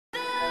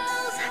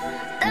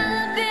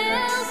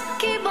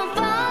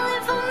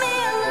falling for me.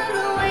 I love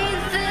the way you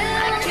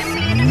feel.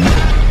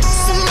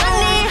 Some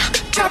money,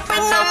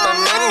 dropping all my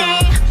money.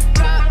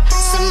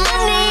 Some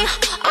money,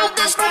 all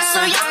this stuff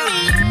so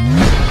yummy.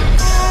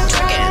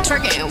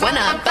 Twerking when I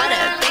buy the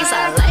things I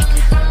like.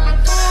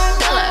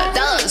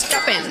 Dollars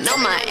dropping on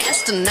my ass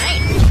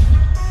tonight.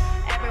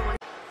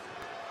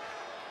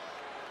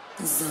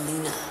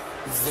 Zelina,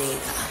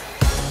 Vega.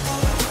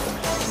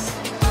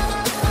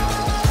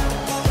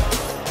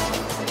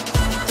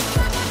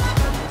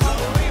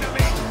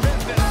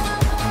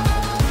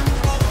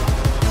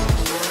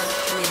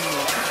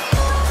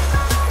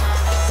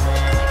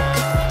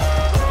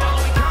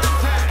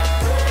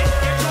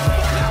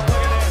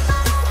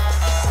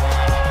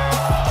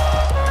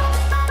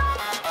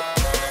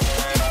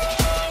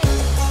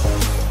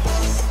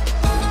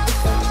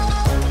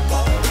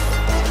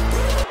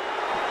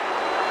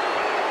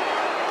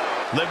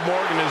 Liv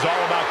Morgan is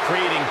all about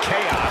creating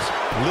chaos.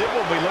 Liv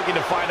will be looking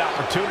to find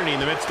opportunity in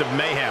the midst of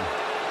mayhem.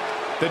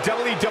 The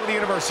WWE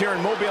Universe here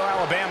in Mobile,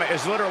 Alabama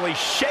is literally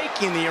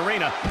shaking the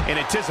arena in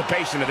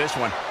anticipation of this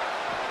one.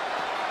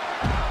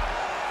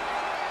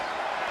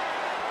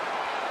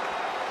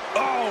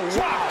 Oh,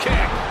 drop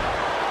kick!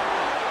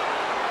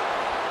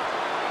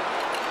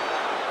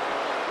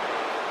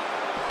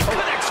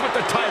 Connects with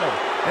the title.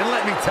 And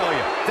let me tell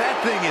you, that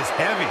thing is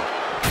heavy.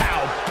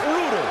 How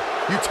brutal!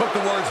 You took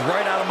the words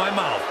right out of my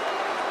mouth.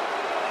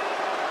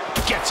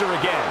 Gets her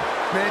again.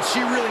 Man,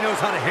 she really knows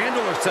how to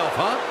handle herself,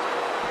 huh?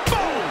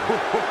 Boom!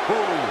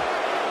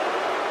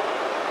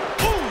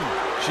 Boom!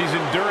 She's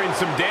enduring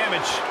some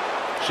damage.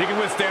 She can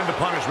withstand the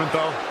punishment,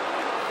 though.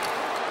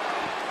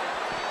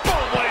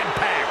 Boom, what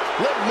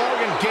impact! Liv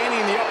Morgan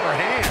gaining the upper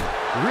hand.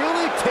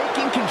 Really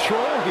taking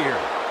control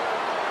here.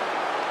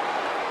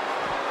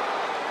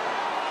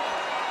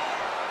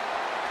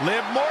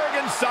 Liv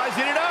Morgan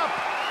sizing it up.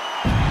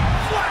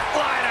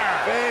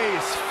 Flatliner!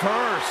 Face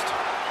first.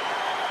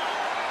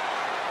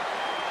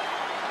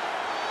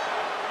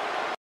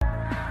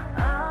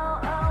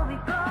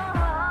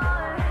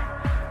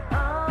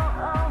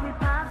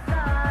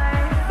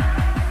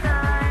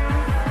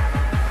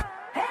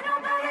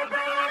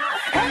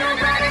 Ain't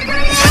nobody